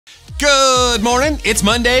Good morning. It's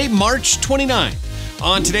Monday, March 29th.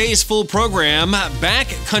 On today's full program,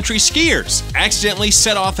 backcountry skiers accidentally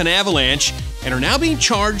set off an avalanche and are now being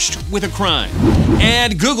charged with a crime.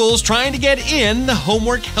 And Google's trying to get in the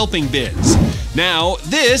homework helping biz. Now,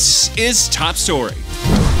 this is Top Story.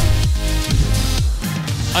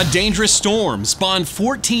 A dangerous storm spawned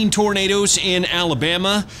 14 tornadoes in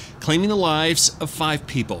Alabama, claiming the lives of 5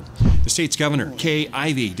 people. The state's governor, Kay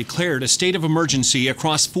Ivey, declared a state of emergency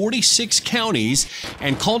across 46 counties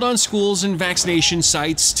and called on schools and vaccination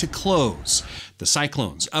sites to close. The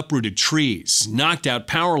cyclones uprooted trees, knocked out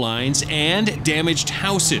power lines, and damaged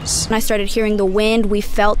houses. When I started hearing the wind, we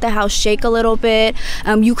felt the house shake a little bit.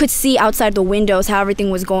 You could see outside the windows how everything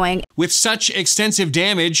was going. With such extensive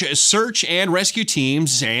damage, search and rescue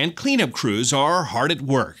teams and cleanup crews are hard at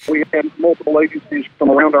work. We had multiple agencies from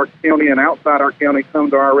around our county and outside our county come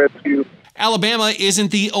to our rescue. Alabama isn't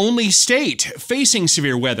the only state facing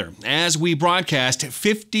severe weather. As we broadcast,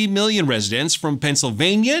 50 million residents from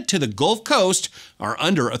Pennsylvania to the Gulf Coast are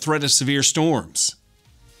under a threat of severe storms.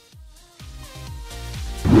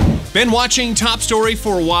 Been watching Top Story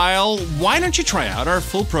for a while? Why don't you try out our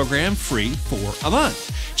full program free for a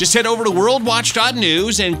month? Just head over to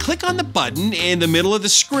worldwatch.news and click on the button in the middle of the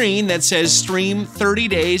screen that says Stream 30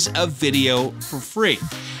 Days of Video for free.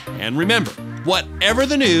 And remember, whatever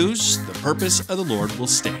the news, the purpose of the Lord will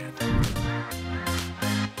stand.